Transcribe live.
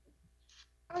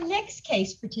Our next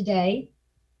case for today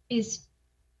is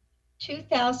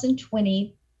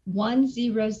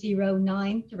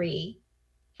 2020-10093,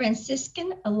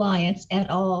 Franciscan Alliance et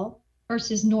al.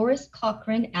 Versus Norris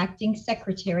Cochran, Acting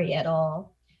Secretary et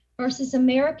al. Versus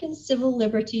American Civil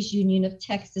Liberties Union of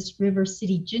Texas River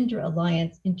City Gender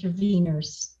Alliance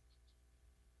interveners.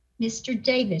 Mr.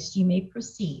 Davis, you may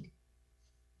proceed.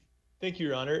 Thank you,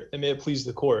 Your Honor, and may it please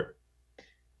the court.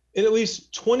 In at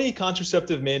least 20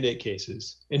 contraceptive mandate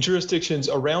cases in jurisdictions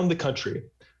around the country,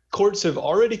 courts have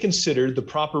already considered the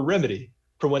proper remedy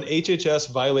for when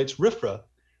HHS violates RFRA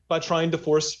by trying to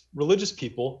force religious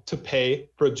people to pay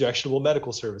for objectionable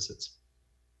medical services.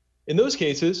 In those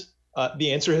cases,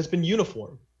 the answer has been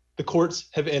uniform. The courts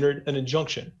have entered an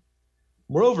injunction.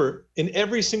 Moreover, in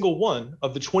every single one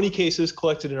of the 20 cases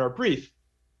collected in our brief,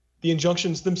 the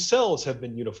injunctions themselves have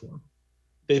been uniform.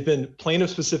 They've been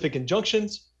plaintiff-specific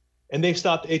injunctions, and they've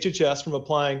stopped HHS from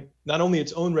applying not only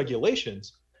its own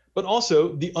regulations, but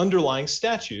also the underlying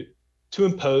statute to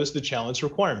impose the challenge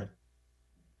requirement.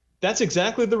 That's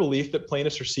exactly the relief that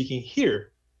plaintiffs are seeking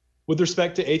here with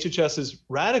respect to HHS's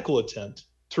radical attempt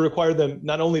to require them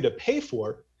not only to pay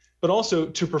for, but also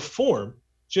to perform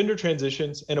gender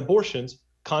transitions and abortions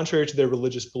contrary to their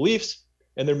religious beliefs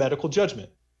and their medical judgment.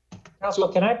 Counsel,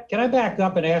 can I back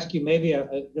up and ask you maybe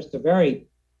just a very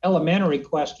elementary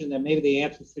question that maybe the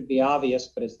answer should be obvious,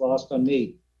 but it's lost on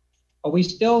me. Are we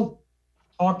still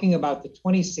talking about the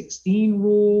 2016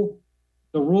 rule,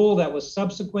 the rule that was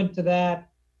subsequent to that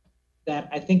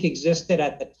I think existed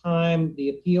at the time the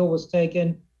appeal was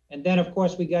taken? And then, of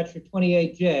course, we got your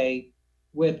 28J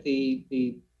with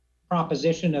the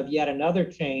proposition of yet another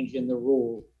change in the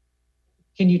rule.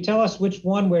 Can you tell us which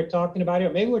one we're talking about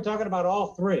here? Maybe we're talking about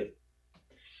all three.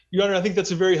 Your Honor, I think that's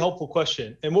a very helpful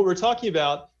question. And what we're talking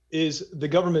about is the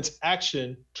government's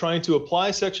action trying to apply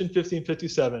Section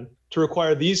 1557 to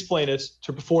require these plaintiffs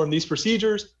to perform these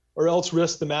procedures or else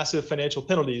risk the massive financial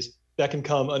penalties that can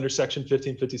come under Section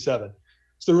 1557.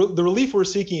 So the relief we're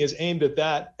seeking is aimed at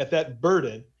that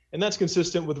burden, and that's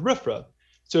consistent with RFRA.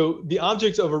 So the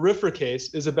object of a RFRA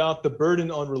case is about the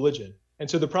burden on religion. And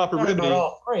so the proper remedy— about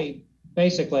all three,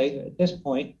 basically, at this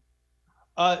point.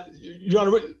 Your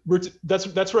Honor,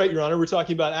 that's right, Your Honor. We're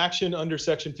talking about action under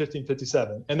Section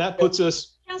 1557, and that puts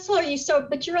us— Counsel,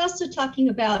 but you're also talking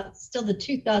about still the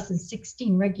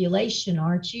 2016 regulation,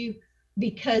 aren't you?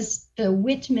 Because the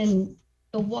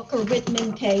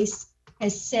Walker-Whitman case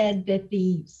has said that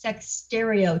the sex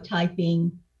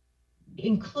stereotyping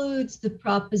includes the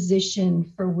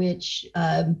proposition for which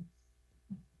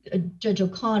Judge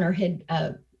O'Connor had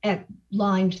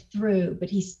lined through,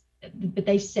 but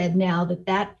they said now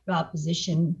that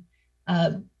proposition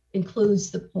includes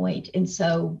the point, and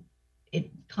so it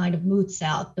kind of moots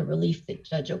out the relief that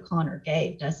Judge O'Connor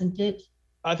gave, doesn't it?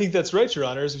 I think that's right, Your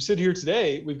Honor. As we sit here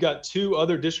today, we've got two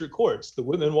other district courts: the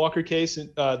Whitman-Walker case,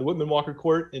 the Whitman-Walker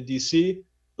Court in D.C.,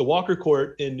 the Walker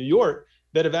Court in New York,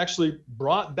 that have actually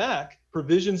brought back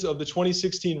provisions of the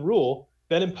 2016 rule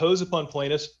that impose upon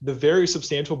plaintiffs the very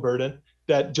substantial burden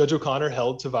that Judge O'Connor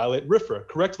held to violate RFRA,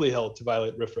 correctly held to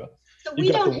violate RFRA. So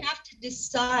we don't have to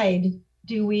decide,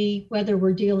 do we, whether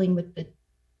we're dealing with the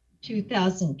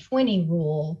 2020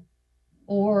 rule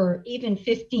or even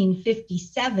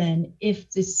 1557 if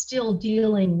it's still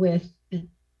dealing with the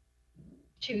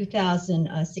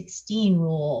 2016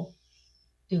 rule,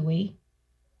 do we?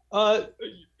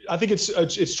 I think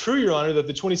it's true, Your Honor, that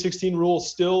the 2016 rule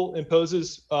still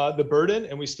imposes the burden,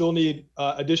 and we still need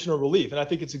additional relief. And I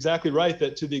think it's exactly right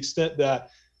that to the extent that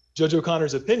Judge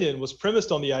O'Connor's opinion was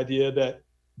premised on the idea that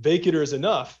vacatur is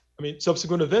enough, I mean,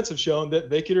 subsequent events have shown that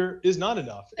vacatur is not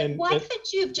enough. And why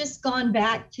couldn't you have just gone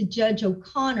back to Judge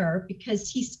O'Connor, because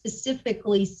he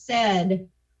specifically said,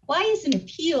 why is an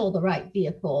appeal the right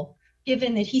vehicle,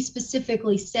 given that he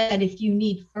specifically said if you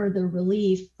need further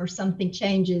relief or something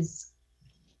changes,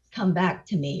 come back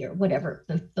to me, or whatever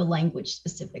the language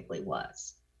specifically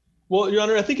was? Well, Your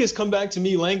Honor, I think his come back to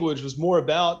me language was more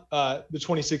about the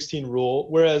 2016 rule,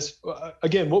 whereas,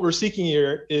 again, what we're seeking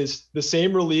here is the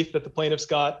same relief that the plaintiffs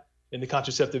got in the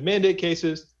contraceptive mandate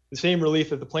cases, the same relief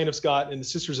that the plaintiffs got in the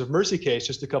Sisters of Mercy case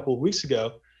just a couple of weeks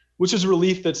ago, which is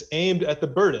relief that's aimed at the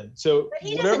burden. So but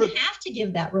he doesn't have to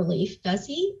give that relief, does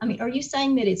he? I mean, are you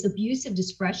saying that it's abuse of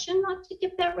discretion not to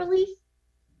give that relief?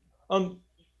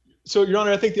 So, Your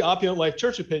Honor, I think the Opulent Life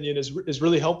Church opinion is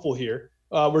really helpful here,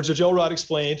 where Judge Elrod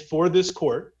explained for this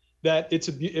court that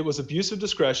it was abuse of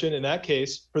discretion in that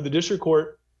case for the district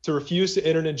court to refuse to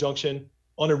enter an injunction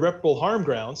on irreparable harm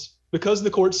grounds because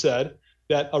the court said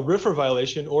that a RFRA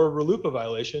violation or a RLUIPA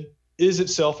violation is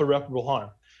itself irreparable harm.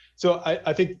 So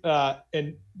I think,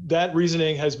 and that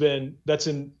reasoning that's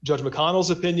in Judge McConnell's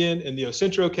opinion in the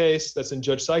Ocentro case, that's in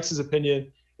Judge Sykes's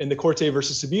opinion in the Corte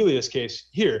versus Sebelius case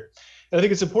here. And I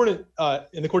think it's important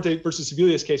in the Corte versus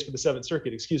Sebelius case for the Seventh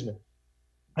Circuit, excuse me.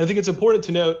 I think it's important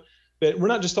to note that we're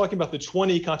not just talking about the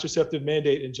 20 contraceptive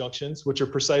mandate injunctions, which are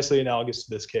precisely analogous to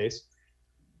this case.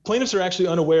 Plaintiffs are actually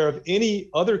unaware of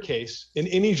any other case in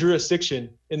any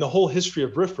jurisdiction in the whole history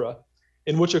of RFRA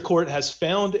in which a court has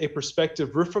found a prospective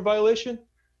RFRA violation,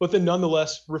 but then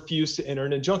nonetheless refused to enter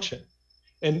an injunction.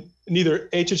 And neither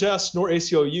HHS nor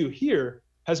ACLU here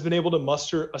has been able to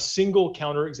muster a single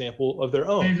counterexample of their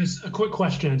own. Davis, a quick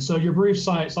question. So your brief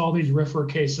cites all these RFRA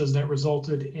cases that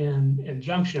resulted in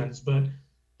injunctions, but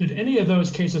did any of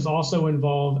those cases also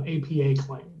involve APA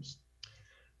claims?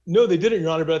 No, they didn't,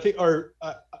 Your Honor, but I think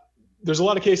there's a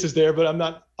lot of cases there, but I'm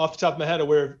not off the top of my head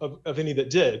aware of any that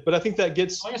did. But I think that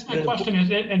gets— I guess my question is,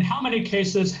 in how many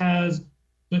cases has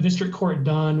the district court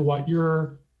done what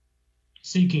you're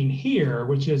seeking here,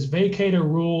 which is vacate a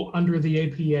rule under the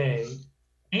APA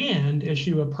and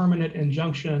issue a permanent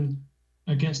injunction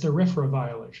against a RFRA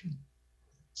violation?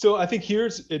 So I think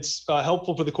it's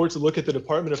helpful for the court to look at the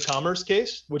Department of Commerce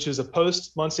case, which is a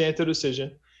post-Monsanto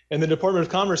decision. And the Department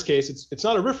of Commerce case, it's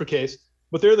not a RFRA case,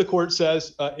 but there the court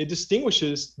says it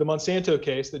distinguishes the Monsanto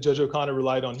case that Judge O'Connor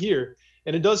relied on here.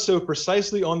 And it does so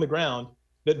precisely on the ground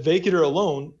that vacatur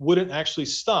alone wouldn't actually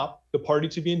stop the party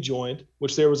to be enjoined,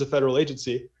 which there was a federal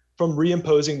agency, from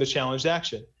reimposing the challenged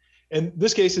action. And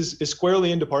this case is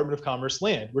squarely in Department of Commerce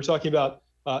land. We're talking about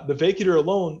the vacatur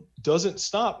alone doesn't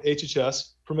stop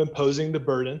HHS from imposing the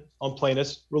burden on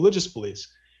plaintiffs' religious beliefs.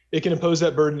 It can impose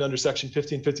that burden under Section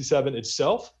 1557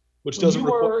 itself, which doesn't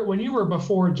require— When you were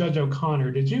before Judge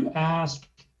O'Connor, did you ask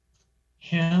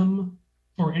him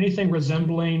for anything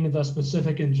resembling the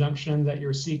specific injunction that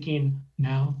you're seeking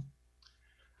now?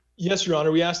 Yes, Your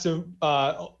Honor. We asked him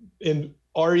in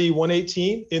RE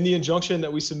 118 in the injunction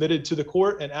that we submitted to the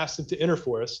court and asked him to enter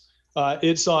for us.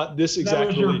 It sought this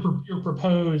exact— That was your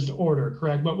proposed order,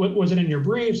 correct? But was it in your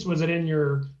briefs? Was it in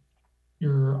your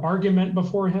argument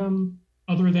before him,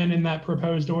 other than in that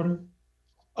proposed order?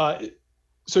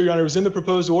 So, Your Honor, it was in the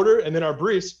proposed order, and then our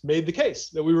briefs made the case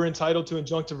that we were entitled to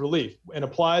injunctive relief and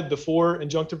applied the 4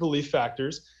 injunctive relief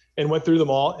factors and went through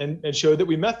them all and showed that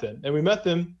we met them. And we met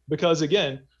them because,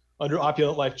 again, under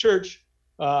Opulent Life Church,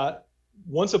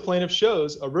 once a plaintiff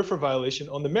shows a RFRA violation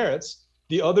on the merits,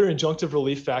 the other injunctive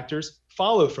relief factors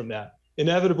follow from that,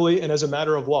 inevitably and as a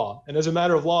matter of law. And as a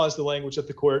matter of law is the language that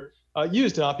the court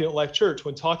used in Opulent Life Church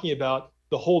when talking about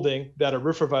the holding that a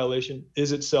RFRA violation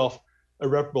is itself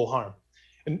irreparable harm.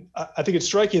 And I think it's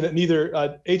striking that neither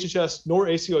HHS nor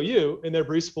ACLU in their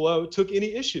briefs below took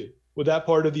any issue with that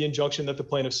part of the injunction that the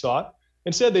plaintiff sought.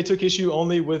 Instead, they took issue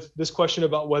only with this question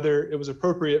about whether it was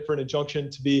appropriate for an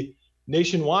injunction to be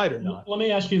nationwide or not. Let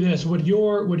me ask you this. Would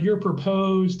your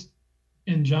proposed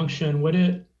injunction, would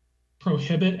it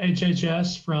prohibit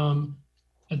HHS from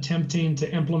attempting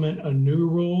to implement a new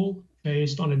rule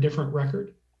based on a different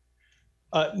record?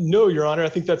 No, Your Honor. I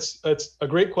think that's a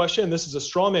great question. This is a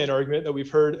straw man argument that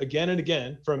we've heard again and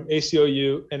again from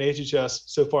ACLU and HHS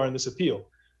so far in this appeal.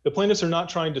 The plaintiffs are not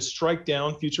trying to strike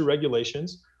down future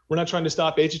regulations. We're not trying to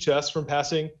stop HHS from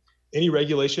passing any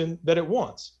regulation that it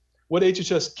wants. What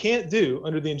HHS can't do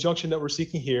under the injunction that we're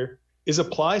seeking here is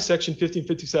apply Section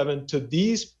 1557 to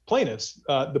these plaintiffs,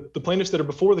 the plaintiffs that are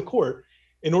before the court,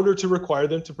 in order to require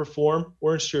them to perform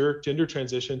or ensure gender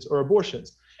transitions or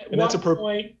abortions. At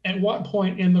what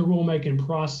point in the rulemaking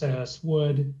process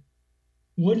would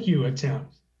you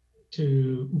attempt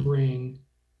to bring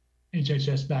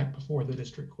HHS back before the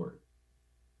district court?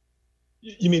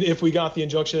 You mean if we got the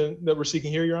injunction that we're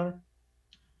seeking here, Your Honor?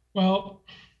 Well,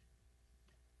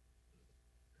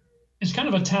 it's kind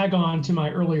of a tag on to my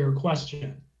earlier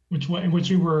question, in which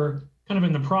you were kind of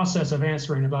in the process of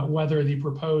answering about whether the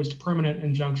proposed permanent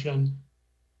injunction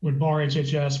would bar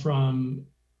HHS from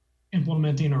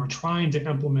implementing or trying to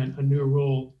implement a new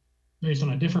rule based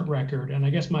on a different record. And I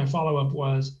guess my follow-up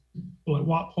was, well, at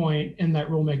what point in that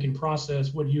rulemaking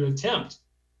process would you attempt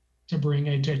to bring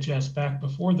HHS back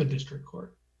before the district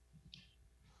court?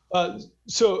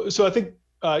 So I think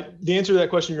the answer to that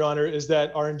question, Your Honor, is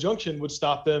that our injunction would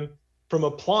stop them from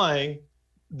applying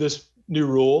this new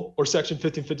rule or Section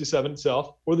 1557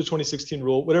 itself or the 2016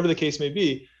 rule, whatever the case may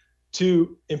be,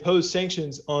 to impose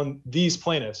sanctions on these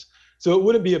plaintiffs. So it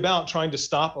wouldn't be about trying to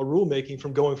stop a rulemaking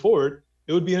from going forward.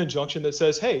 It would be an injunction that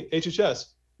says, hey, HHS,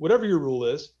 whatever your rule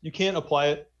is, you can't apply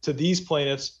it to these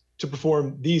plaintiffs to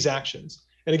perform these actions.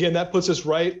 And again, that puts us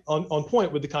right on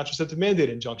point with the contraceptive mandate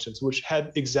injunctions, which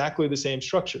had exactly the same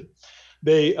structure.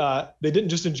 They didn't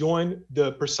just enjoin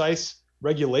the precise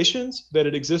regulations that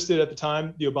had existed at the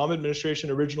time the Obama administration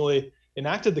originally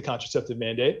enacted the contraceptive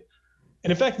mandate.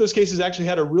 And in fact, those cases actually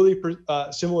had a really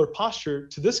similar posture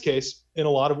to this case in a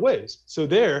lot of ways. So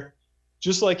there,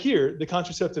 just like here, the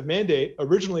contraceptive mandate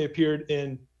originally appeared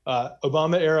in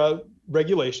Obama era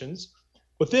regulations.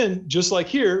 But then, just like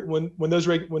here, when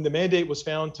the mandate was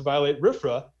found to violate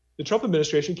RFRA, the Trump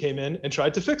administration came in and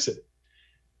tried to fix it.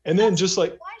 And then just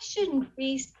like— Why shouldn't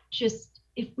we just,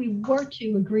 if we were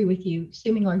to agree with you,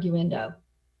 assuming arguendo,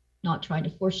 not trying to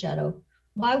foreshadow,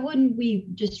 why wouldn't we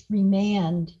just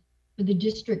remand for the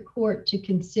district court to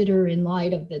consider in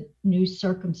light of the new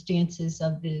circumstances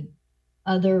of the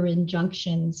other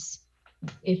injunctions,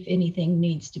 if anything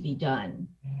needs to be done,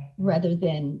 rather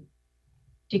than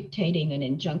dictating an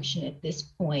injunction at this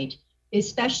point,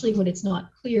 especially when it's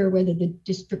not clear whether the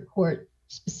district court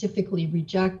specifically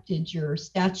rejected your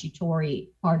statutory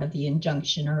part of the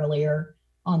injunction earlier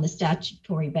on the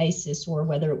statutory basis, or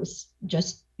whether it was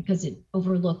just because it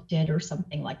overlooked it or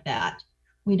something like that.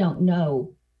 We don't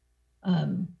know.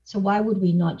 So why would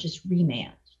we not just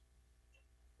remand?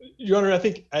 Your Honor, I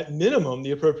think at minimum,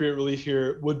 the appropriate relief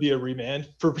here would be a remand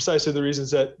for precisely the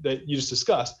reasons that you just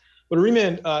discussed. But a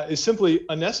remand is simply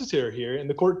unnecessary here. And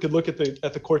the court could look at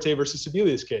the Corte versus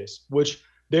Sebelius case, which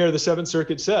there the Seventh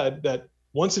Circuit said that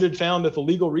once it had found that the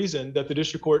legal reason that the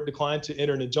district court declined to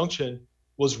enter an injunction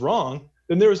was wrong,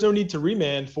 then there was no need to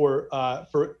remand for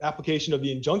application of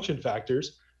the injunction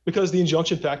factors, because the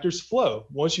injunction factors flow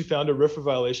once you found a RFRA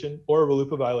violation or a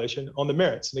RLUIPA violation on the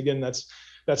merits. And again,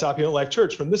 that's Opulent Life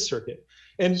Church from this circuit.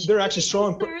 And they're actually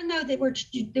strong. Though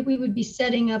that we would be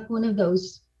setting up one of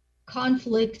those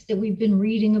conflicts that we've been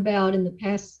reading about in the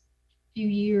past few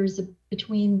years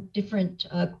between different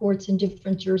courts and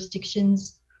different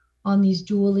jurisdictions on these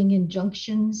dueling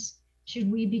injunctions.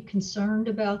 Should we be concerned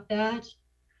about that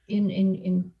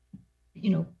in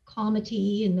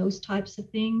comity and those types of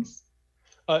things?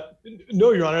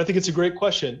 No, Your Honor, I think it's a great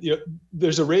question.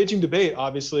 There's a raging debate,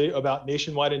 obviously, about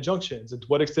nationwide injunctions and to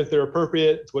what extent they're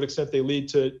appropriate, to what extent they lead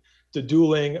to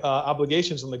dueling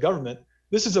obligations on the government.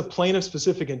 This is a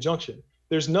plaintiff-specific injunction.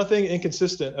 There's nothing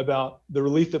inconsistent about the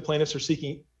relief that plaintiffs are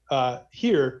seeking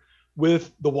here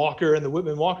with the Walker and the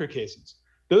Whitman-Walker cases.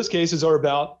 Those cases are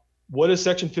about what does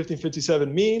Section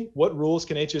 1557 mean? What rules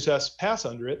can HHS pass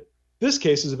under it? This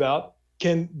case is about,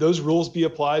 can those rules be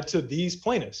applied to these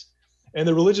plaintiffs? And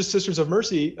the Religious Sisters of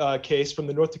Mercy case from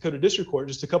the North Dakota District Court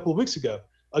just a couple of weeks ago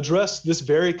addressed this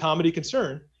very comedy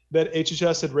concern that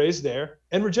HHS had raised there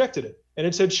and rejected it. And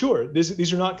it said, sure,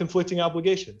 these are not conflicting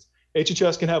obligations.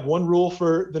 HHS can have one rule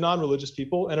for the non-religious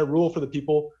people and a rule for the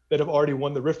people that have already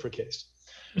won the RFRA case.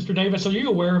 Mr. Davis, are you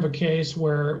aware of a case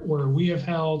where we have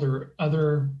held or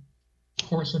other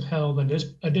courts have held that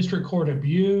a district court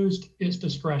abused its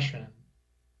discretion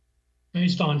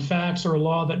based on facts or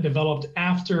law that developed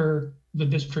after the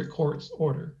district court's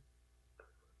order?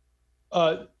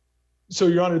 So,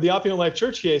 Your Honor, the Opulent Life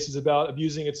Church case is about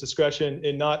abusing its discretion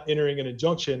in not entering an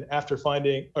injunction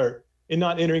in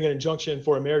not entering an injunction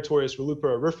for a meritorious RLUIPA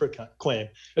or RFRA claim.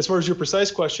 As far as your precise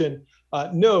question,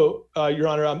 no, Your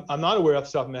Honor, I'm not aware off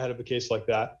the top of my head of a case like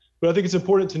that. But I think it's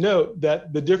important to note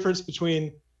that the difference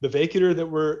between the vacatur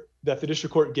that the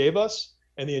district court gave us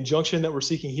and the injunction that we're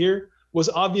seeking here was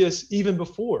obvious even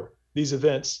before these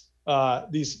events,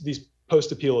 these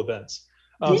post-appeal events.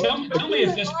 Tell me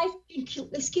if this...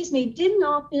 Excuse me, didn't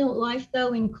Opulent Life,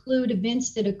 though, include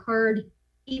events that occurred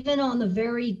even on the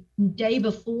very day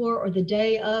before or the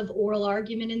day of oral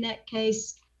argument in that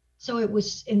case? So it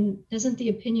was, and doesn't the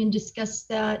opinion discuss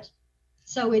that?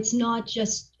 So it's not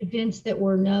just events that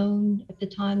were known at the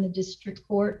time the district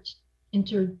court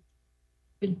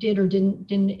did or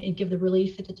didn't give the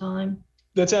relief at the time?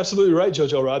 That's absolutely right,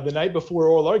 Judge Elrod. The night before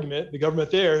oral argument, the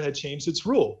government there had changed its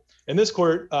rule. And this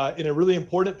court, in a really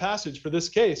important passage for this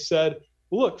case, said,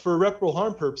 well, look, for irreparable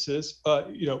harm purposes,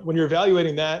 when you're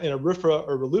evaluating that in a RFRA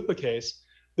or RLUIPA case,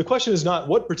 the question is not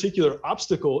what particular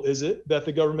obstacle is it that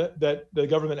the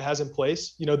government has in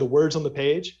place, the words on the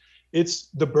page. It's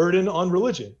the burden on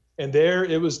religion. And there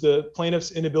it was the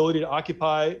plaintiff's inability to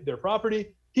occupy their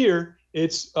property. Here,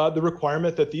 it's the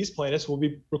requirement that these plaintiffs will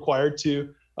be required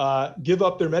to give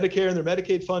up their Medicare and their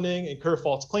Medicaid funding, incur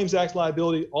False Claims Act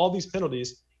liability, all these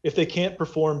penalties if they can't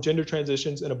perform gender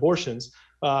transitions and abortions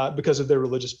because of their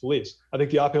religious beliefs. I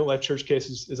think the Opulent Life Church case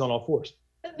is on all fours.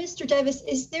 But Mr. Davis,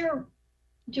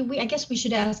 I guess we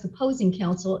should ask opposing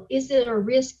counsel, is it a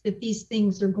risk that these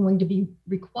things are going to be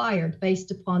required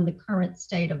based upon the current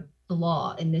state of the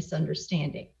law in this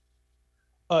understanding?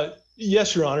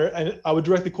 Yes, Your Honor. And I would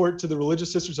direct the court to the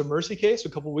Religious Sisters of Mercy case a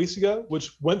couple of weeks ago, which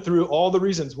went through all the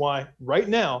reasons why right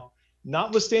now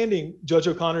Notwithstanding Judge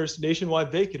O'Connor's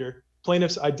nationwide vacatur,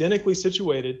 plaintiffs identically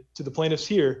situated to the plaintiffs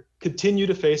here continue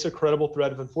to face a credible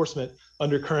threat of enforcement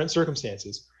under current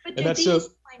circumstances. But And do that's these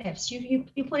plaintiffs, you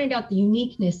pointed out the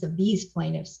uniqueness of these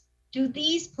plaintiffs. Do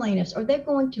these plaintiffs, are they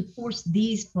going to force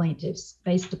these plaintiffs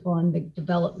based upon the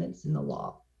developments in the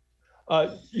law?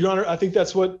 Your Honor, I think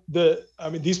that's what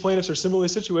these plaintiffs are similarly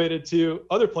situated to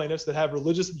other plaintiffs that have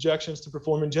religious objections to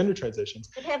performing gender transitions.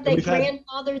 But have they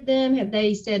grandfathered them? Have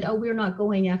they said, oh, we're not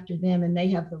going after them and they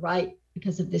have the right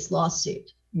because of this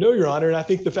lawsuit? No, Your Honor. And I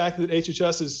think the fact that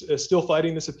HHS is still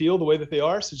fighting this appeal the way that they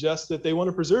are suggests that they want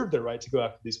to preserve their right to go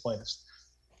after these plaintiffs.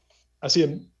 I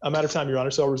see I'm out of time, Your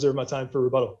Honor, so I'll reserve my time for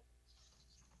rebuttal.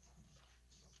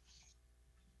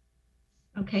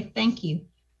 Okay, thank you.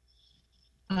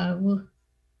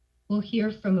 We'll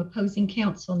hear from opposing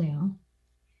counsel now.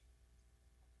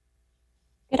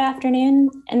 Good afternoon,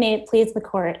 and may it please the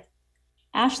court.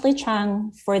 Ashley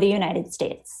Chung for the United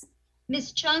States.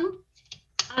 Ms. Chung,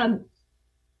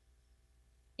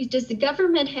 does the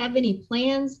government have any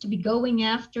plans to be going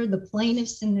after the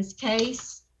plaintiffs in this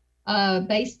case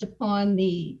based upon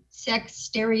the sex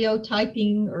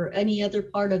stereotyping or any other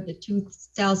part of the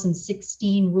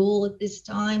 2016 rule at this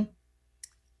time?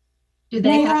 Do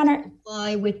they have to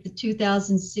comply with the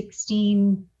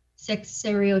 2016 sex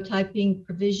stereotyping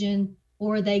provision,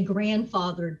 or are they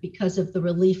grandfathered because of the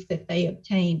relief that they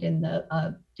obtained in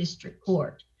the district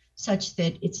court, such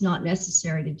that it's not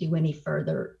necessary to do any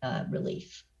further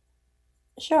relief?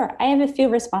 Sure, I have a few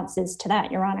responses to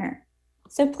that, Your Honor.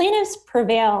 So plaintiffs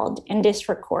prevailed in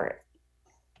district court,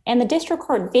 and the district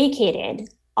court vacated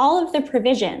all of the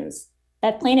provisions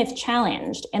that plaintiffs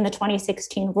challenged in the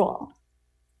 2016 rule.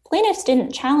 Plaintiffs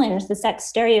didn't challenge the sex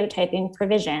stereotyping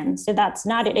provision, so that's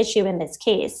not an issue in this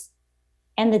case.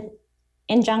 And the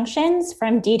injunctions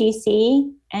from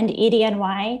DDC and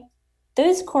EDNY,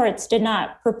 those courts did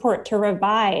not purport to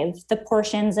revive the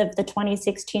portions of the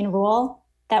 2016 rule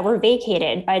that were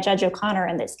vacated by Judge O'Connor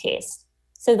in this case.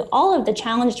 So all of the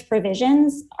challenged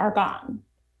provisions are gone.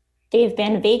 They've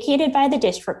been vacated by the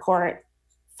district court,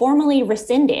 formally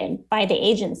rescinded by the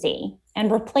agency,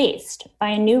 and replaced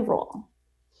by a new rule.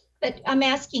 But I'm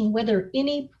asking whether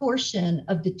any portion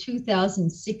of the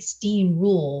 2016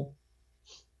 rule,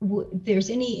 there's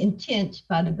any intent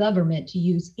by the government to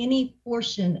use any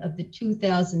portion of the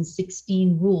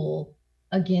 2016 rule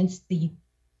against the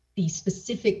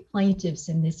specific plaintiffs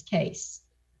in this case,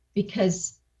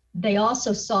 because they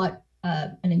also sought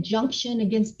an injunction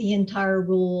against the entire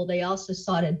rule. They also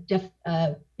sought an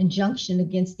injunction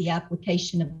against the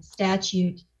application of the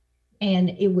statute.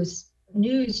 And it was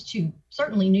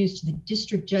certainly news to the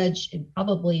district judge and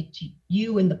probably to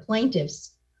you and the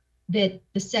plaintiffs that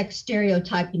the sex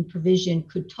stereotyping provision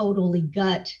could totally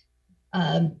gut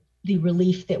the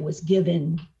relief that was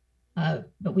given,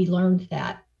 but we learned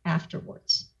that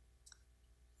afterwards.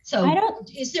 So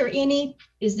is there any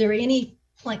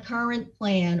current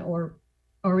plan or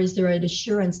is there an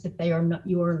assurance that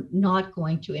you're not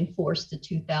going to enforce the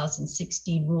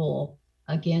 2016 rule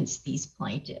against these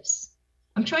plaintiffs?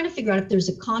 I'm trying to figure out if there's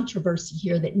a controversy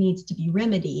here that needs to be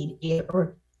remedied,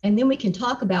 and then we can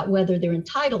talk about whether they're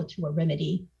entitled to a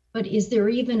remedy, but is there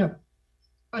even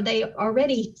are they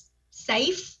already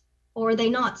safe or are they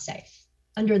not safe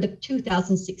under the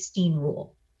 2016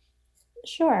 rule?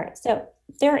 Sure, so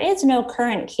there is no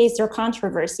current case or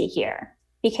controversy here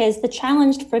because the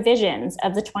challenged provisions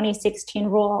of the 2016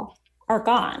 rule are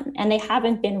gone and they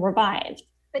haven't been revived.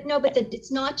 But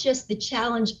it's not just the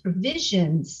challenged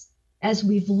provisions. As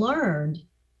we've learned,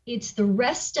 it's the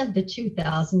rest of the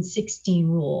 2016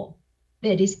 rule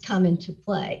that is come into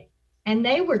play. And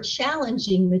they were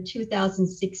challenging the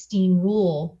 2016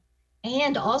 rule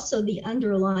and also the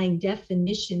underlying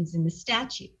definitions in the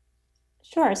statute.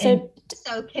 Sure. So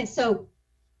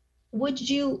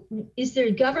is there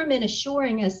government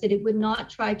assuring us that it would not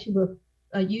try to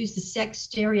use the sex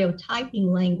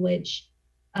stereotyping language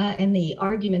and the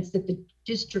arguments that the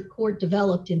district court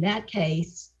developed in that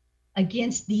case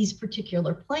against these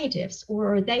particular plaintiffs,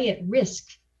 or are they at risk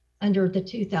under the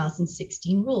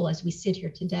 2016 rule as we sit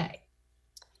here today?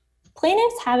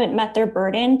 Plaintiffs haven't met their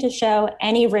burden to show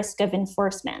any risk of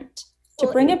enforcement. To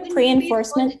bring a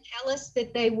pre-enforcement, tell us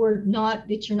that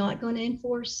you're not going to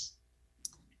enforce?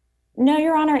 No,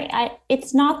 Your Honor,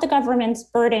 it's not the government's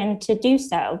burden to do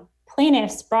so.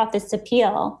 Plaintiffs brought this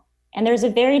appeal, and there's a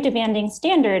very demanding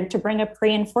standard to bring a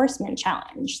pre-enforcement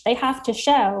challenge. They have to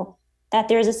show that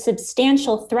there's a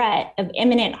substantial threat of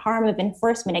imminent harm of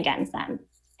enforcement against them.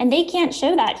 And they can't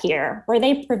show that here, where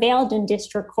they prevailed in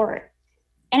district court.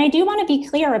 And I do want to be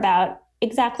clear about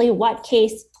exactly what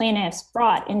case plaintiffs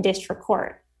brought in district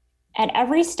court. At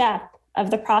every step,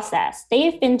 of the process, they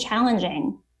have been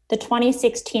challenging the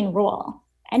 2016 rule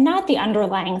and not the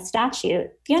underlying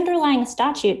statute. The underlying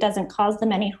statute doesn't cause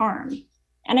them any harm.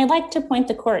 And I'd like to point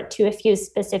the court to a few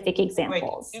specific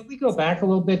examples. Wait, can we go back a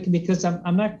little bit? Because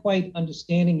I'm not quite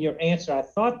understanding your answer. I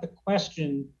thought the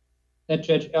question that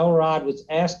Judge Elrod was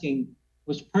asking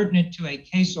was pertinent to a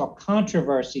case or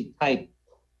controversy type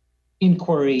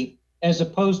inquiry as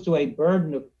opposed to a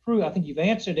burden of proof. I think you've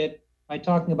answered it by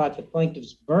talking about the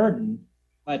plaintiff's burden,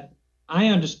 but I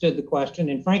understood the question.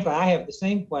 And frankly, I have the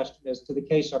same question as to the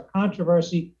case or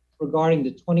controversy regarding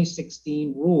the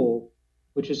 2016 rule,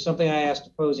 which is something I asked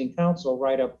opposing counsel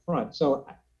right up front. So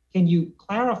can you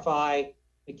clarify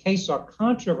the case or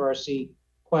controversy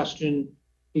question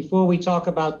before we talk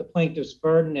about the plaintiff's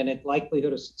burden and its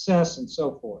likelihood of success and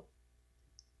so forth?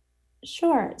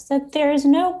 Sure. So there is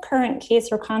no current case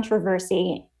or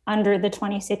controversy under the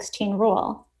 2016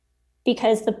 rule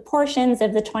because the portions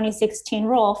of the 2016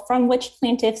 rule from which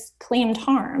plaintiffs claimed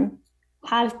harm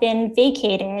have been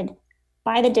vacated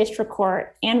by the district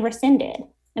court and rescinded.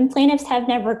 And plaintiffs have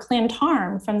never claimed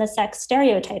harm from the sex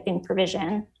stereotyping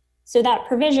provision. So that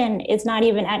provision is not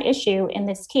even at issue in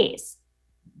this case.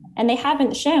 And they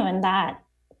haven't shown that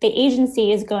the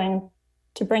agency is going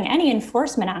to bring any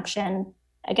enforcement action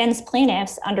against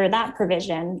plaintiffs under that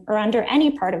provision or under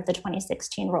any part of the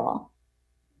 2016 rule.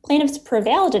 Plaintiffs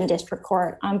prevailed in district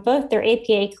court on both their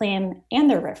APA claim and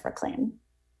their RFRA claim.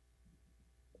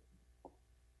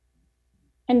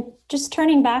 And just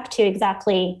turning back to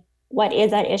exactly what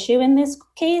is at issue in this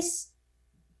case,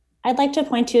 I'd like to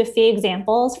point to a few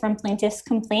examples from plaintiffs'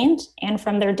 complaint and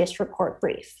from their district court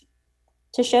brief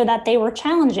to show that they were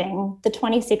challenging the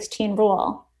 2016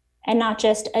 rule and not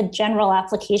just a general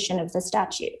application of the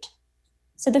statute.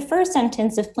 So the first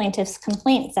sentence of plaintiff's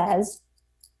complaint says,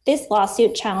 this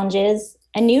lawsuit challenges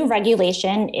a new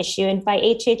regulation issued by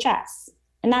HHS,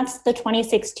 and that's the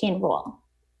 2016 rule.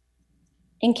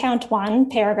 In count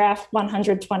 1, paragraph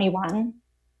 121,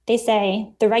 they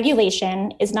say the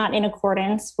regulation is not in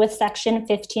accordance with section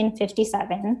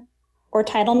 1557 or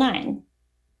Title IX.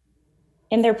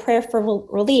 In their prayer for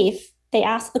relief, they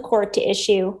ask the court to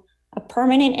issue a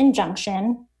permanent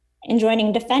injunction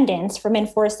enjoining defendants from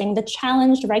enforcing the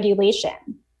challenged regulation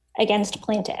against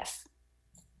plaintiff.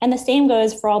 And the same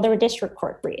goes for all their district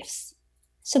court briefs.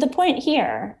 So the point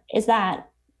here is that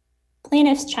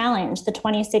plaintiffs challenged the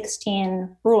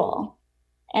 2016 rule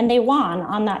and they won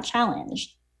on that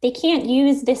challenge. They can't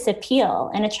use this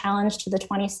appeal and a challenge to the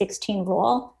 2016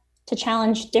 rule to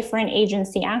challenge different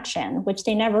agency action, which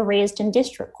they never raised in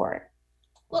district court.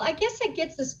 Well, I guess that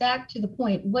gets us back to the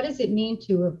point, what does it mean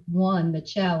to have won the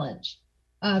challenge?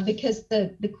 Because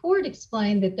the court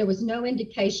explained that there was no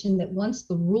indication that once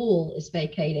the rule is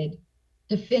vacated,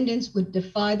 defendants would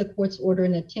defy the court's order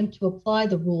and attempt to apply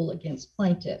the rule against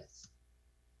plaintiffs.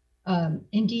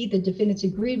 Indeed, the defendants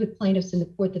agreed with plaintiffs in the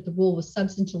court that the rule was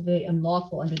substantively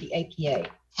unlawful under the APA.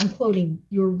 I'm quoting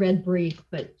your red brief,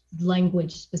 but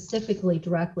language specifically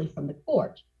directly from the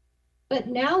court. But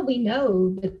now we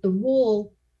know that the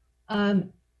rule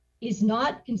is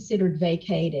not considered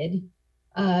vacated.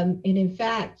 And in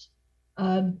fact,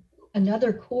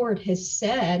 another court has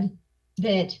said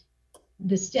that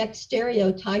the sex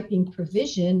stereotyping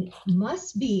provision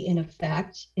must be in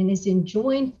effect and is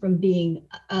enjoined from being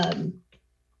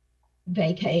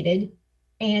vacated.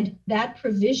 And that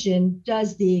provision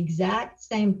does the exact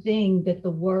same thing that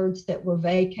the words that were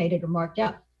vacated are marked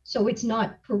out. So it's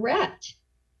not correct,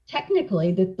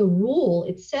 technically, that the rule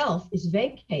itself is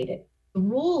vacated. The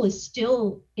rule is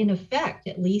still in effect,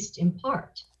 at least in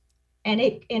part. And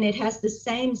it has the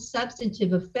same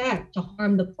substantive effect to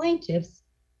harm the plaintiffs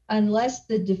unless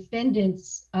the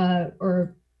defendants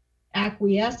are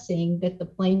acquiescing that the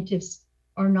plaintiffs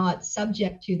are not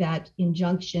subject to that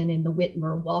injunction in the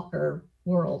Whitmer-Walker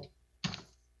world.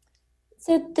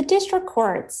 So the district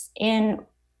courts in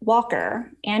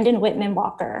Walker and in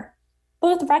Whitman-Walker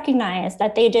both recognize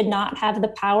that they did not have the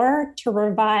power to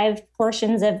revive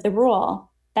portions of the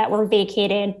rule that were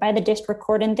vacated by the district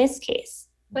court in this case.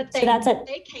 But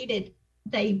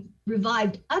they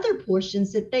revived other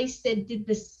portions that they said did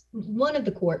this, one of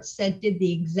the courts said did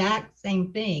the exact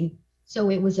same thing, so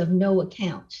it was of no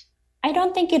account. I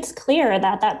don't think it's clear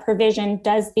that that provision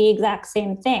does the exact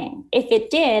same thing. If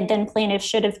it did, then plaintiffs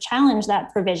should have challenged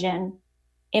that provision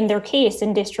in their case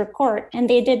in district court, and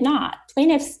they did not.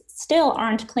 Plaintiffs still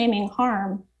aren't claiming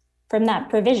harm from that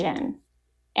provision.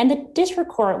 And the district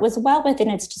court was well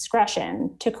within its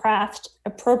discretion to craft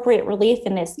appropriate relief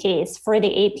in this case for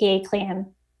the APA claim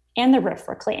and the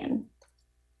RFRA claim.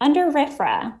 Under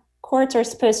RFRA, courts are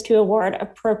supposed to award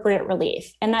appropriate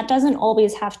relief, and that doesn't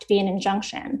always have to be an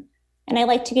injunction. And I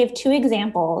like to give two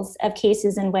examples of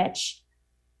cases in which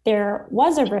there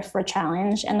was a RFRA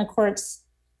challenge and the courts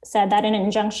said that an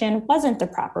injunction wasn't the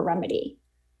proper remedy.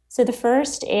 So the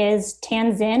first is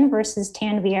Tanzin versus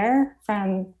Tanvir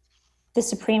from the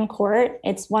Supreme Court.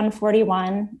 It's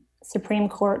 141 Supreme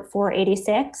Court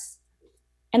 486.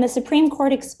 And the Supreme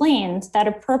Court explains that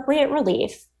appropriate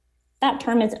relief, that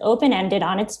term is open-ended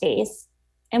on its face,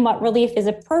 and what relief is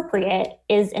appropriate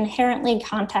is inherently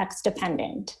context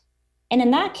dependent. And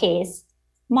in that case,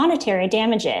 monetary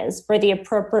damages were the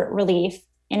appropriate relief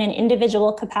in an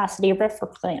individual capacity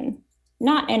RFRA claim,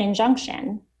 not an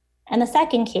injunction. And the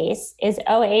second case is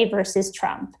OA versus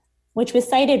Trump, which was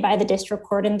cited by the district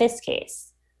court in this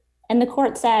case. And the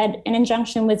court said an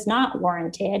injunction was not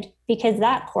warranted because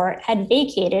that court had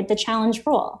vacated the challenge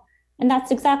rule. And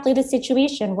that's exactly the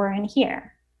situation we're in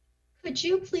here. Could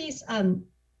you please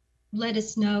let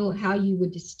us know how you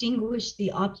would distinguish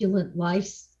the opulent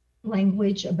life's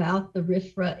language about the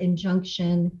RFRA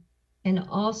injunction, and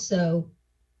also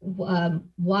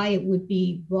why it would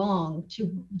be wrong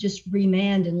to just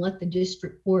remand and let the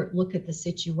district court look at the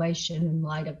situation in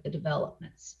light of the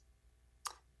developments?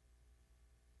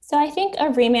 So I think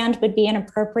a remand would be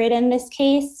inappropriate in this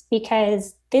case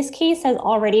because this case has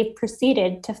already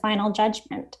proceeded to final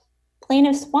judgment.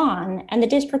 Plaintiffs won, and the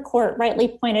district court rightly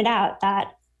pointed out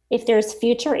that if there's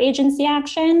future agency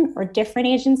action or different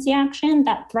agency action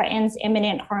that threatens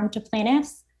imminent harm to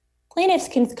plaintiffs, plaintiffs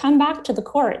can come back to the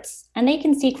courts and they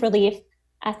can seek relief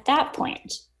at that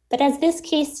point. But as this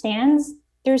case stands,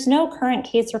 there's no current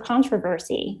case or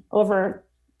controversy over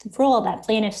the rule that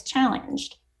plaintiffs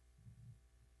challenged.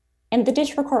 And the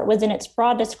district court was in its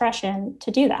broad discretion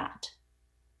to do that.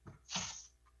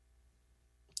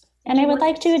 And I would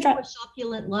like to address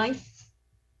opulent life.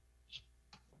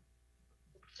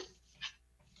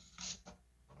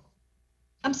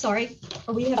 I'm sorry,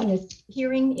 are we having a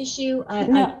hearing issue?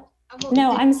 No,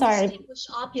 I'm sorry. Distinguish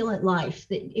opulent life,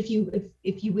 that if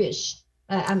you wish.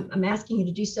 I'm asking you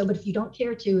to do so, but if you don't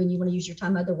care to and you want to use your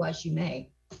time, otherwise you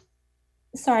may.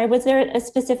 Sorry, was there a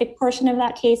specific portion of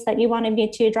that case that you wanted me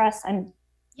to address?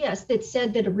 Yes, that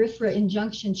said that a RFRA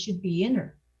injunction should be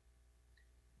entered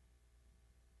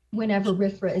whenever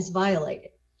RFRA is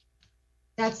violated.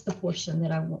 That's the portion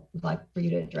that I would like for you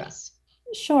to address.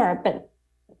 Sure, but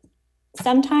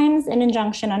sometimes an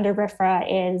injunction under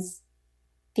RFRA is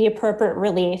the appropriate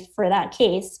relief for that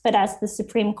case. But as the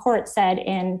Supreme Court said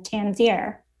in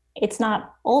Tanzir, it's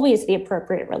not always the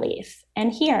appropriate relief.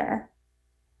 And here,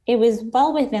 it was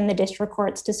well within the district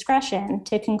court's discretion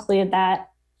to conclude that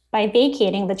by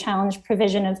vacating the challenge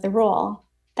provision of the rule,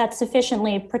 that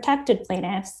sufficiently protected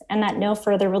plaintiffs and that no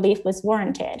further relief was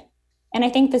warranted. And I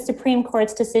think the Supreme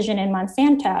Court's decision in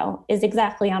Monsanto is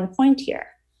exactly on point here.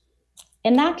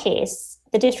 In that case,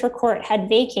 the district court had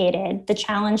vacated the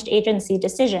challenged agency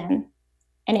decision,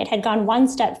 and it had gone one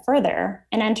step further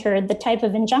and entered the type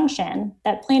of injunction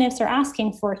that plaintiffs are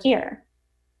asking for here.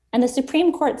 And the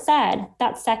Supreme Court said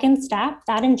that second step,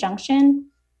 that injunction,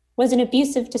 was an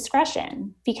abuse of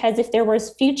discretion because if there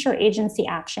was future agency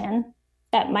action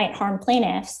that might harm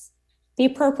plaintiffs, the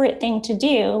appropriate thing to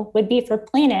do would be for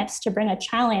plaintiffs to bring a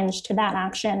challenge to that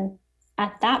action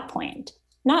at that point,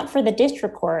 not for the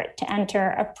district court to enter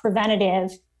a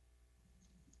preventative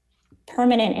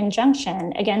permanent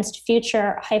injunction against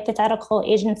future hypothetical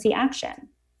agency action.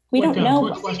 We don't know.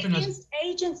 Is it against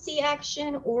agency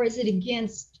action or is it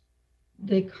against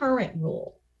the current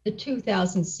rule, the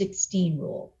 2016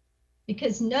 rule?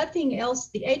 Because nothing else,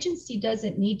 the agency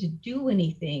doesn't need to do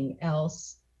anything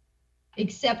else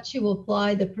except to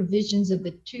apply the provisions of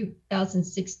the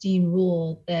 2016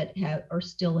 rule that are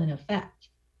still in effect.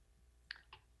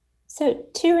 So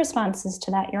two responses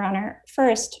to that, Your Honor.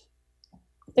 First,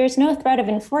 there's no threat of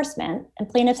enforcement, and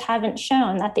plaintiffs haven't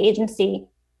shown that the agency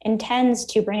intends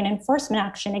to bring an enforcement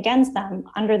action against them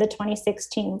under the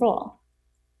 2016 rule.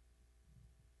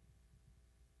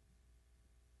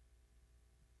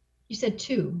 You said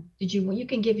two. Did you? Well, you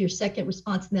can give your second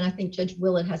response, and then I think Judge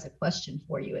Willett has a question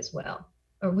for you as well.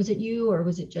 Or was it you, or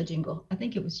was it Judge Engel? I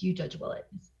think it was you, Judge Willett.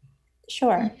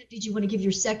 Sure. Did you want to give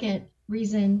your second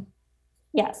reason?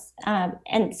 Yes.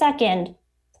 And second,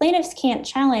 plaintiffs can't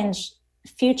challenge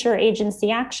future agency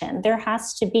action. There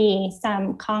has to be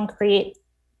some concrete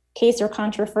case or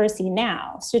controversy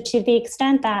now. So to the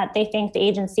extent that they think the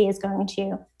agency is going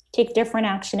to take different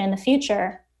action in the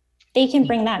future, they can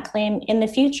bring that claim in the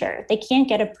future. They can't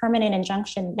get a permanent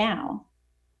injunction now.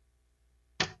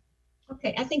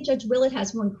 Okay, I think Judge Willett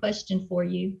has one question for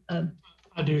you.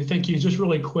 I do, thank you. Just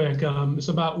really quick, it's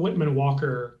about Whitman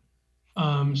Walker.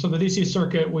 So the DC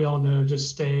Circuit, we all know, just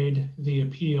stayed the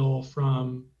appeal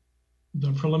from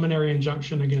the preliminary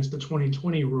injunction against the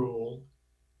 2020 rule.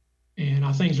 And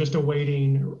I think just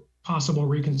awaiting possible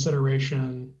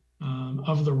reconsideration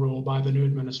of the rule by the new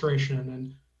administration.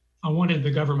 And I wanted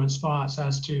the government's thoughts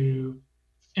as to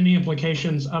any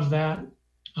implications of that.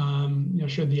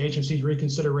 Should the agency's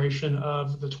reconsideration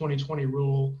of the 2020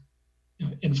 rule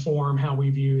inform how we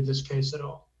view this case at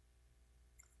all?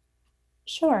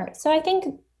 Sure. So I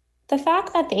think the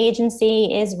fact that the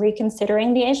agency is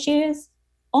reconsidering the issues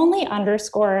only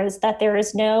underscores that there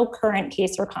is no current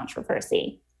case or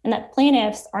controversy, and that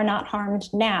plaintiffs are not harmed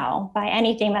now by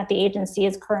anything that the agency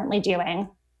is currently doing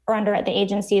or under the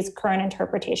agency's current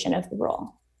interpretation of the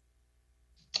rule.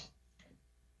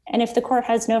 And if the court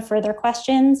has no further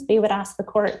questions, we would ask the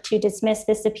court to dismiss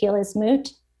this appeal as moot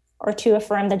or to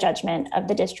affirm the judgment of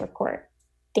the district court.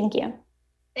 Thank you.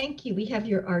 Thank you. We have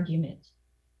your argument.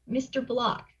 Mr.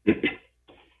 Block.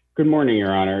 Good morning,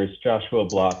 Your Honors. Joshua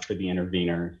Block for the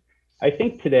interveners. I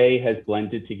think today has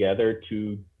blended together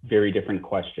two very different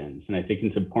questions, and I think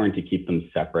it's important to keep them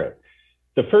separate.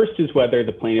 The first is whether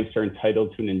the plaintiffs are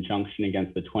entitled to an injunction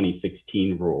against the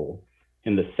 2016 rule.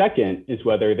 And the second is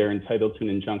whether they're entitled to an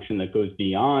injunction that goes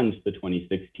beyond the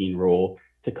 2016 rule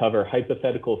to cover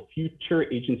hypothetical future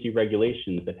agency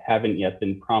regulations that haven't yet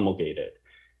been promulgated.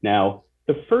 Now,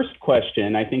 the first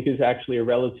question, I think, is actually a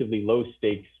relatively low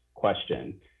stakes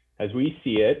question. As we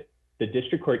see it, the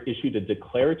district court issued a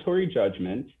declaratory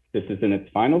judgment. This is in its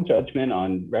final judgment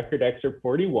on Record Excerpt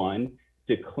 41,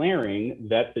 declaring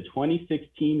that the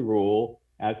 2016 rule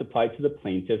as applied to the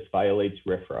plaintiffs violates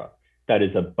RFRA. That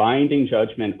is a binding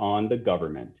judgment on the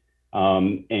government.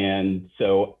 And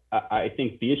so I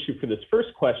think the issue for this first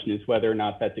question is whether or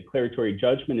not that declaratory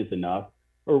judgment is enough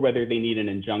or whether they need an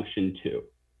injunction too.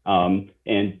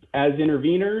 And as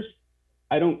interveners,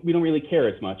 we don't really care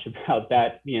as much about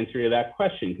the answer to that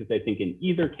question, because I think in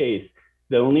either case,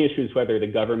 the only issue is whether the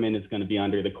government is going to be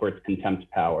under the court's contempt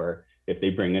power if they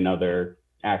bring another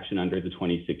action under the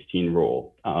 2016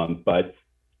 rule. But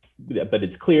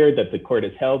it's clear that the court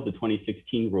has held the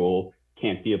 2016 rule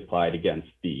can't be applied against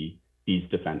these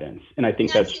defendants. And I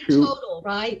think that's true. Total,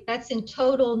 right? That's in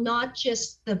total, not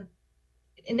just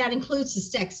and that includes the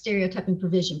sex stereotyping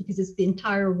provision because it's the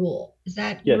entire rule. Is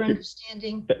that your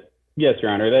understanding? Yes,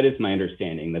 Your Honor, that is my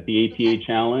understanding, that the APA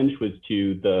challenge was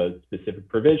to the specific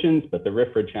provisions, but the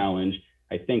RFRA challenge,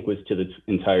 I think, was to the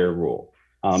entire rule.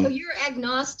 So you're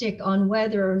agnostic on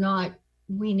whether or not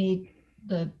we need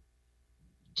to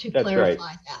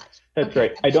clarify that. That's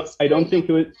right. I don't think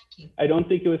it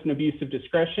was an abuse of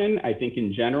discretion. I think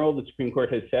in general, the Supreme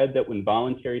Court has said that when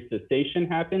voluntary cessation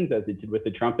happens, as it did with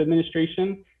the Trump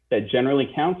administration, that generally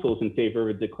counsels in favor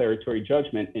of a declaratory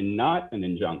judgment and not an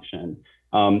injunction.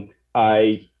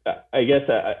 I guess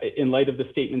in light of the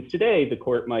statements today, the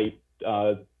court might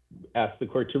ask the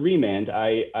court to remand.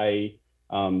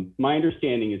 My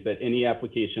understanding is that any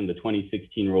application of the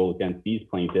 2016 rule against these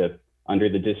plaintiffs under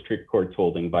the district court's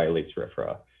holding violates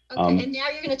RFRA. Okay, and now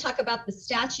you're going to talk about the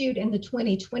statute and the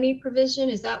 2020 provision.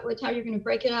 Is that how you're going to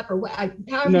break it up, or what?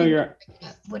 No, Your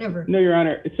whatever. No, Your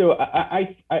Honor. So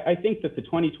I think that the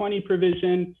 2020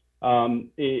 provision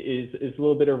is a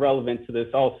little bit irrelevant to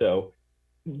this also.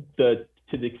 To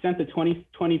the extent the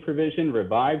 2020 provision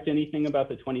revived anything about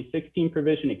the 2016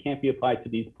 provision, it can't be applied to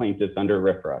these plaintiffs under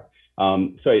RFRA.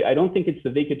 So I don't think it's the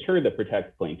vacatur that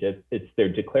protects plaintiffs. It's their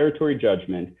declaratory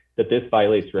judgment that this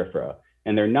violates RFRA.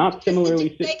 And they're not similarly.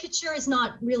 The vacatur is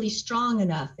not really strong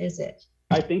enough, is it?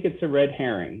 I think it's a red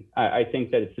herring. I think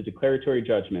that it's a declaratory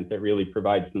judgment that really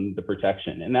provides them the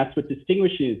protection. And that's what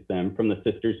distinguishes them from the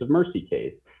Sisters of Mercy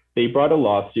case. They brought a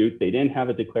lawsuit. They didn't have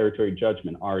a declaratory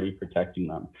judgment already protecting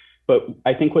them. But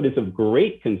I think what is of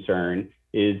great concern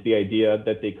is the idea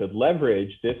that they could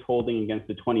leverage this holding against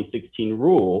the 2016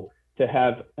 rule to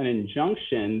have an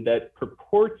injunction that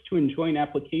purports to enjoin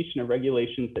application of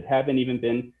regulations that haven't even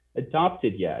been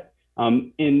adopted yet.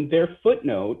 In their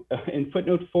footnote, in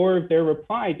footnote 4 of their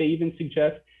reply, they even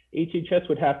suggest HHS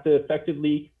would have to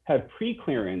effectively have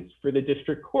pre-clearance for the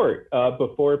district court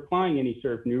before applying any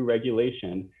sort of new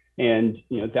regulation. And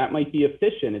that might be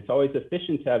efficient. It's always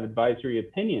efficient to have advisory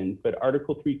opinions, but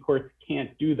Article 3 courts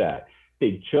can't do that.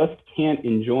 They just can't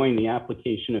enjoin the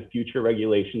application of future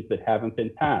regulations that haven't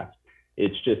been passed.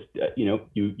 It's just,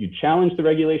 you challenge the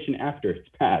regulation after it's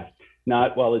passed,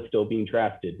 not while it's still being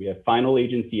drafted. We have final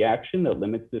agency action that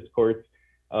limits this court's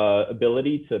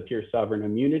ability to appear sovereign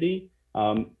immunity.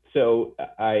 So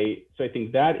I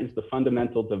think that is the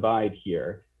fundamental divide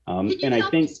here. Can you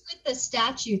help us with the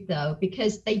statute, though,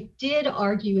 because they did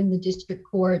argue in the district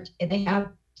court, and they have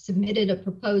submitted a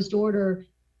proposed order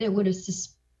that would have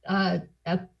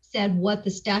said what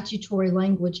the statutory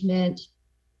language meant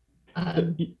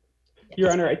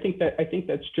Your Honor, I think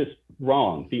that's just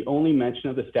wrong. The only mention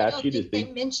of the statute is they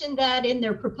mentioned that in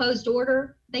their proposed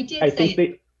order. They did.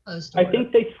 Proposed I order.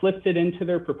 think they slipped it into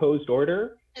their proposed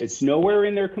order. It's nowhere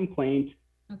in their complaint.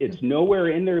 Okay. It's nowhere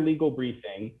in their legal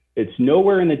briefing. It's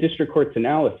nowhere in the district court's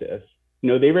analysis.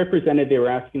 They were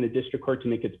asking the district court to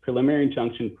make its preliminary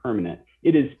injunction permanent.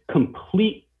 It is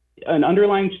an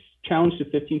underlying challenge to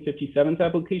 1557's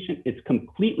application. It's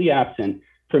completely absent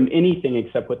from anything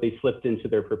except what they slipped into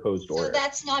their proposed order. So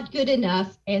that's not good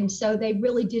enough. And so they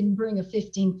really didn't bring a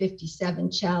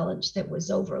 1557 challenge that was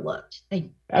overlooked.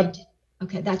 They did.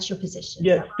 Okay, that's your position.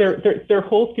 Yes, their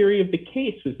whole theory of the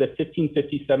case was that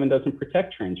 1557 doesn't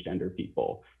protect transgender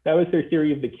people. That was their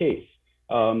theory of the case.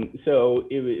 So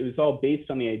it was all based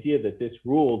on the idea that this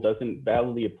rule doesn't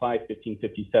validly apply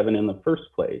 1557 in the first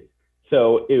place.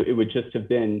 So it would just have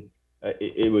been,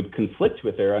 it would conflict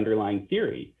with their underlying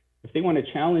theory. If they want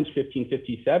to challenge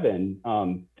 1557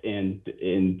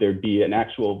 and there'd be an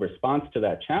actual response to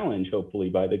that challenge, hopefully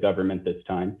by the government this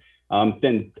time,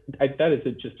 then that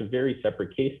is just a very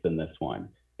separate case than this one.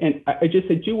 And I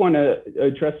do want to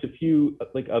address a few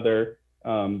other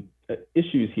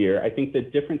issues here. I think the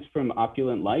difference from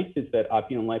Opulent Life is that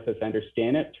Opulent Life, as I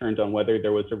understand it, turned on whether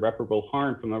there was irreparable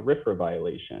harm from a RFRA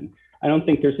violation. I don't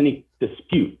think there's any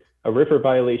dispute. A RFRA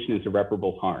violation is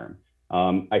irreparable harm.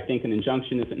 I think an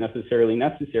injunction isn't necessarily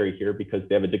necessary here because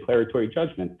they have a declaratory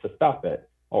judgment to stop it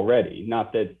already,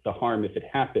 not that the harm, if it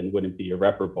happened, wouldn't be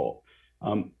irreparable.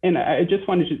 And I just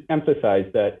wanted to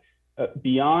emphasize that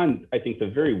beyond, I think, the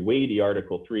very weighty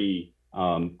Article 3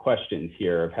 questions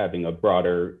here of having a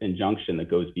broader injunction that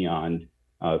goes beyond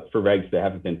for regs that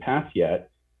haven't been passed yet,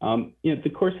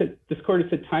 this court has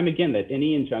said time again that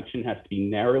any injunction has to be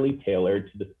narrowly tailored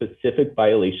to the specific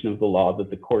violation of the law that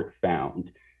the court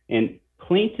found. And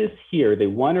plaintiffs here, they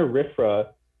won a RFRA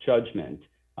judgment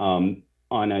on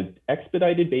an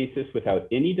expedited basis without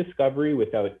any discovery,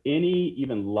 without any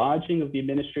even lodging of the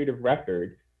administrative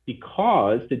record,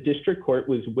 because the district court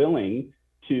was willing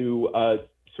to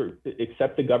sort of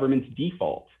accept the government's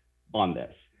default on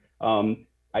this.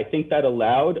 I think that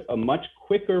allowed a much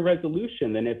quicker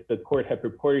resolution than if the court had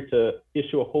purported to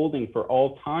issue a holding for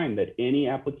all time that any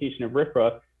application of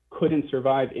RFRA couldn't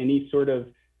survive any sort of,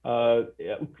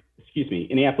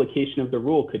 any application of the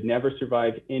rule could never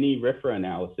survive any RFRA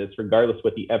analysis, regardless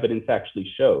what the evidence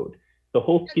actually showed. The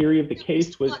whole theory of the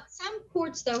case was— Some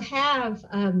courts, though, have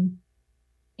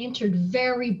entered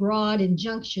very broad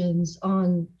injunctions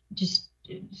on just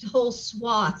whole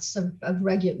swaths of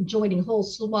joining whole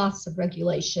swaths of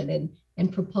regulation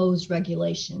and proposed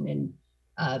regulation.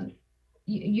 And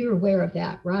you're aware of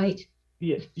that, right?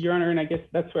 Yes, Your Honor, and I guess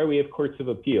that's why we have courts of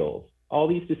appeals. All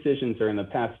these decisions are in the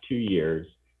past 2 years.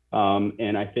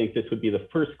 And I think this would be the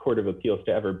first court of appeals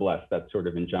to ever bless that sort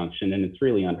of injunction, and it's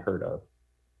really unheard of.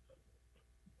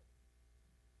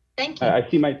 Thank you. I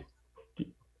see my—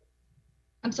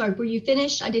 I'm sorry, were you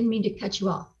finished? I didn't mean to cut you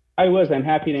off. I was. I'm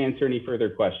happy to answer any further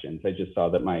questions. I just saw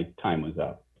that my time was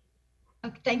up.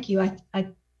 Okay, thank you.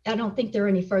 I don't think there are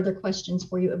any further questions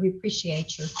for you. We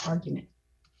appreciate your argument.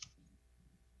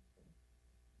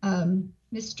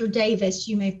 Mr. Davis,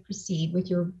 you may proceed with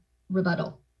your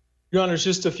rebuttal. Your Honor,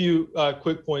 just a few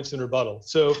quick points in rebuttal.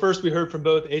 So first, we heard from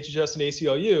both HHS and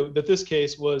ACLU that this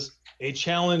case was a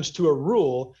challenge to a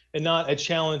rule and not a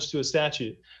challenge to a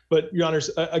statute. But Your Honors,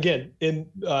 again, in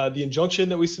the injunction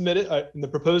that we submitted, in the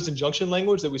proposed injunction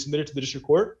language that we submitted to the district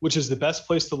court, which is the best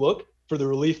place to look for the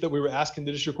relief that we were asking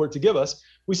the district court to give us,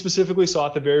 we specifically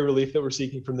sought the very relief that we're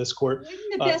seeking from this court.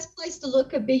 Wouldn't the best place to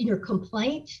look be your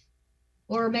complaint?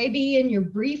 Or maybe in your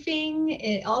briefing?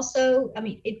 It also, I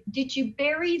mean, did you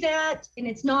bury that? And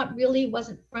it's not really,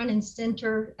 wasn't front and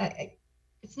center.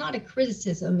 It's not a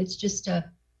criticism. It's just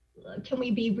can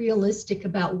we be realistic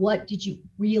about what did you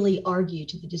really argue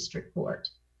to the district court?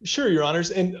 Sure, Your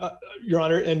Honors. And Your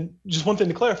Honor, and just one thing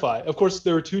to clarify, of course,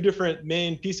 there were two different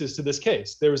main pieces to this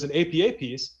case. There was an APA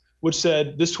piece, which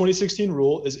said this 2016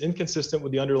 rule is inconsistent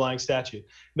with the underlying statute.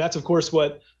 And that's, of course,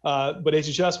 what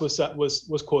HHS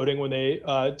was quoting when they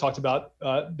talked about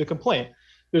the complaint.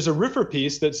 There's a RFRA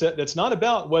piece that's not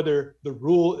about whether the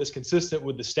rule is consistent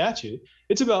with the statute.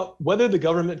 It's about whether the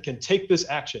government can take this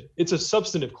action. It's a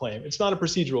substantive claim. It's not a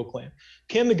procedural claim.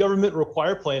 Can the government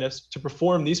require plaintiffs to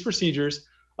perform these procedures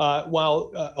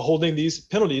while holding these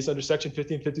penalties under Section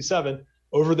 1557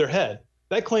 over their head?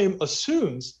 That claim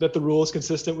assumes that the rule is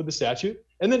consistent with the statute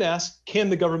and then asks, can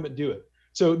the government do it?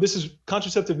 So this is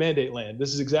contraceptive mandate land.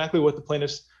 This is exactly what the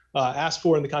plaintiffs asked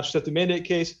for in the contraceptive mandate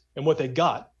case and what they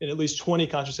got in at least 20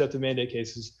 contraceptive mandate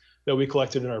cases that we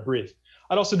collected in our brief.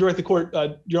 I'd also direct the court,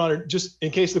 Your Honor, just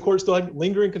in case the court still had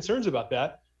lingering concerns about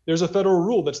that, there's a federal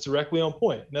rule that's directly on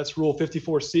point, and that's Rule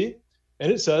 54C.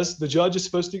 And it says the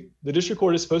district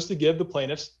court is supposed to give the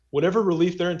plaintiffs whatever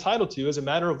relief they're entitled to as a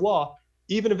matter of law,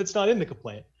 even if it's not in the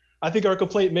complaint. I think our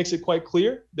complaint makes it quite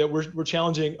clear that we're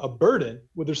challenging a burden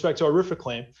with respect to our RFRA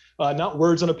claim, not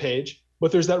words on a page,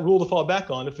 but there's that rule to fall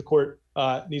back on if the court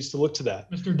needs to look to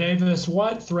that. Mr. Davis,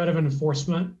 what threat of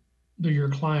enforcement do your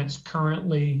clients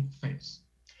currently face?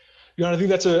 Your Honor, I think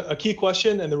that's a key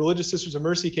question, and the Religious Sisters of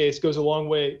Mercy case goes a long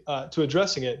way to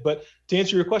addressing it. But to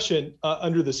answer your question,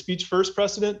 under the speech first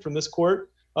precedent from this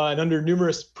court and under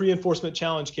numerous pre-enforcement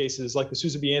challenge cases like the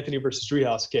Susan B. Anthony versus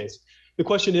Driehaus case, the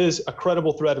question is a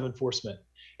credible threat of enforcement.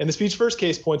 And the speech first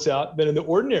case points out that in the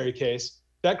ordinary case,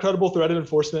 that credible threat of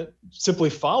enforcement simply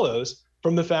follows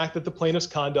from the fact that the plaintiff's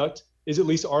conduct is at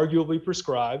least arguably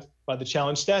prescribed by the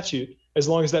challenge statute, as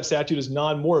long as that statute is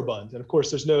non-moribund. And of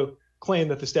course, there's no claim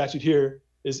that the statute here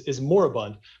is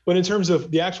moribund. But in terms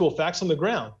of the actual facts on the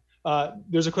ground,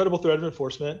 there's a credible threat of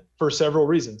enforcement for several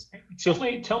reasons. Tell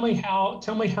me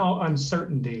how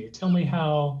uncertainty, tell me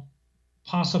how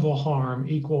possible harm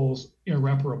equals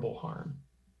irreparable harm.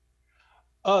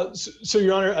 So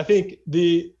Your Honor, I think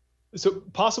so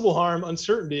possible harm,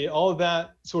 uncertainty, all of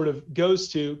that sort of goes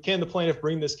to, can the plaintiff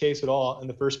bring this case at all in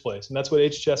the first place? And that's what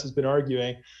HHS has been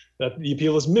arguing, that the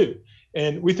appeal is moot.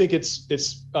 And we think it's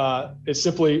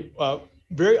simply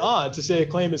very odd to say a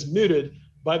claim is mooted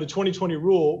by the 2020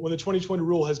 rule when the 2020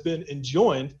 rule has been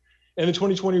enjoined, and the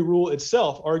 2020 rule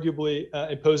itself arguably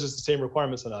imposes the same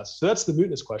requirements on us. So that's the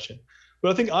mootness question.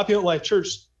 But I think Opulent Life Church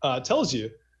tells you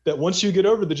that once you get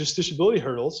over the justiciability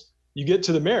hurdles, you get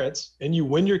to the merits and you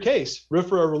win your case,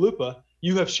 RFRA or RLUIPA,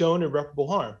 you have shown irreparable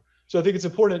harm. So I think it's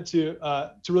important to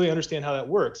really understand how that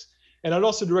works. And I'd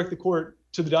also direct the court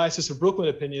to the Diocese of Brooklyn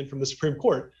opinion from the Supreme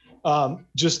Court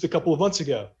just a couple of months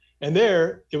ago. And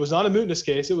there, it was not a mootness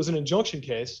case, it was an injunction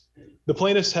case. The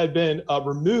plaintiffs had been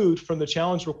removed from the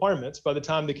challenge requirements by the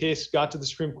time the case got to the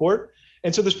Supreme Court.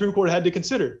 And so the Supreme Court had to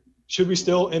consider, should we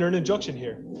still enter an injunction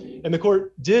here? And the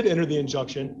court did enter the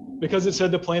injunction because it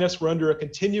said the plaintiffs were under a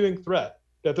continuing threat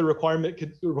that the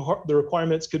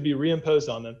requirements could be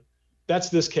reimposed on them. That's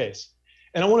this case.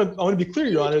 And I want to be clear,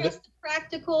 Your Honor, that the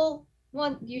practical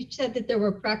one, you said that there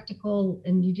were practical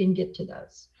and you didn't get to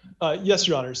those. Yes,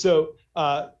 Your Honor. So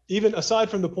even aside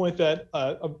from the point that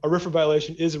a RFRA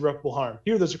violation is irreparable harm,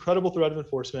 here there's a credible threat of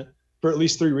enforcement for at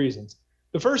least 3 reasons.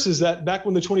 The first is that back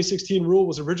when the 2016 rule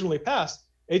was originally passed,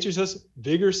 HHS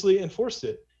vigorously enforced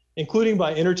it, including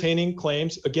by entertaining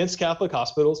claims against Catholic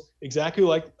hospitals, exactly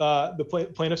like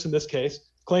the plaintiffs in this case,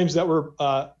 claims that were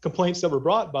complaints that were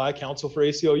brought by counsel for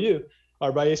ACLU,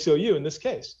 or by ACLU in this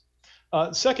case.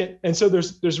 Second, and so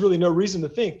there's really no reason to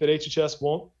think that HHS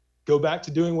won't go back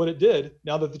to doing what it did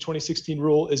now that the 2016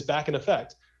 rule is back in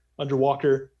effect under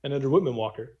Walker and under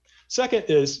Whitman-Walker. Second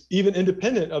is, even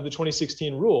independent of the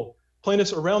 2016 rule,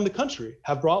 plaintiffs around the country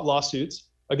have brought lawsuits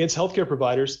against healthcare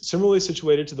providers similarly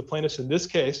situated to the plaintiffs in this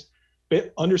case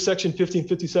under Section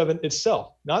 1557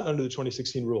 itself, not under the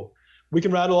 2016 rule. We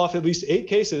can rattle off at least 8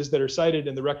 cases that are cited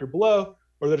in the record below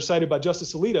or that are cited by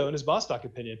Justice Alito in his Bostock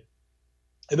opinion.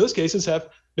 And those cases have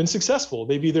been successful.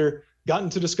 They've either gotten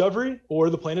to discovery or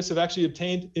the plaintiffs have actually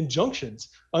obtained injunctions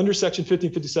under Section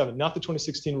 1557, not the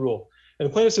 2016 rule. And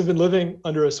the plaintiffs have been living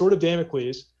under a sword of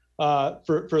Damocles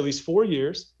for at least 4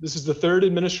 years. This is the 3rd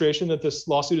administration that this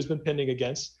lawsuit has been pending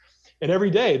against. And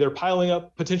every day they're piling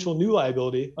up potential new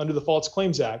liability under the False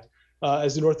Claims Act,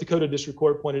 as the North Dakota District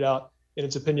Court pointed out in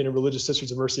its opinion in Religious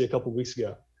Sisters of Mercy a couple of weeks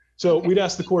ago. So we'd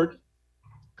ask the court.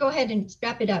 Go ahead and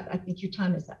wrap it up. I think your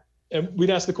time is up. And we'd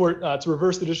ask the court to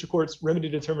reverse the district court's remedy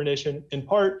determination in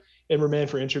part and remand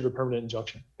for entry of a permanent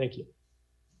injunction. Thank you.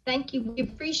 Thank you. We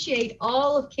appreciate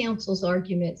all of counsel's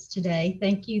arguments today.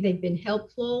 Thank you. They've been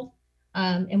helpful.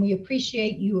 And we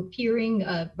appreciate you appearing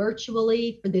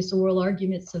virtually for this oral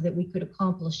argument so that we could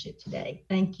accomplish it today.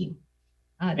 Thank you.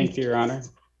 Thank you, Your Honor.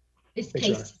 This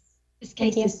case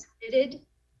is submitted,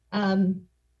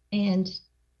 and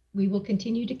we will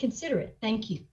continue to consider it. Thank you.